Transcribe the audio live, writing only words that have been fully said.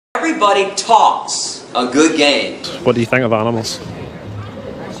everybody talks a good game. What do you think of animals?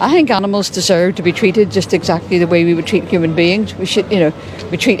 I think animals deserve to be treated just exactly the way we would treat human beings. We should,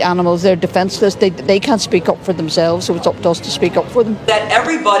 we treat animals, they're defenceless, they can't speak up for themselves, so it's up to us to speak up for them. That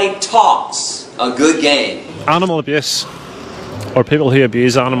everybody talks a good game. Animal abuse, or people who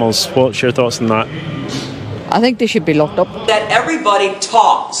abuse animals, what's your thoughts on that? I think they should be locked up. That everybody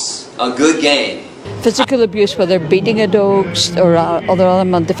talks a good game. Physical abuse, whether beating a dog or other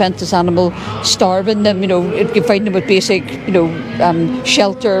animal, defenceless animal, starving them, providing them with basic,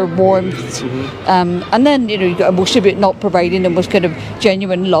 shelter, warmth, and then, most of it not providing them with kind of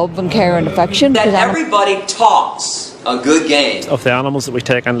genuine love and care and affection. That everybody talks a good game. Of the animals that we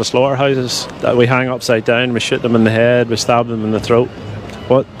take into slaughterhouses, that we hang upside down, we shoot them in the head, we stab them in the throat.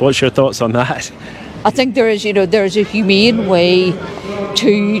 What's your thoughts on that? I think there is a humane way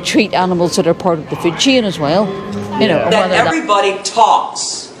to treat animals that are part of the food chain as well. That everybody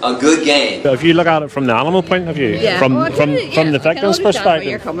talks a good game. But if you look at it from the animal point of view, from the victim's perspective, where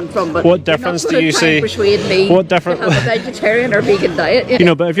you're coming from, but what difference do you see? What difference? Have a vegetarian or vegan diet.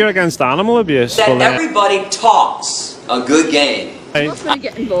 But if you're against animal abuse, that everybody talks a good game. I'm not going to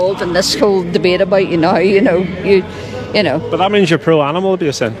get involved in this whole debate about But that means you're pro-animal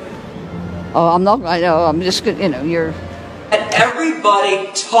abuse then. Oh, I'm not. I know. I'm just. You're. That everybody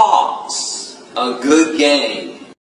talks a good game.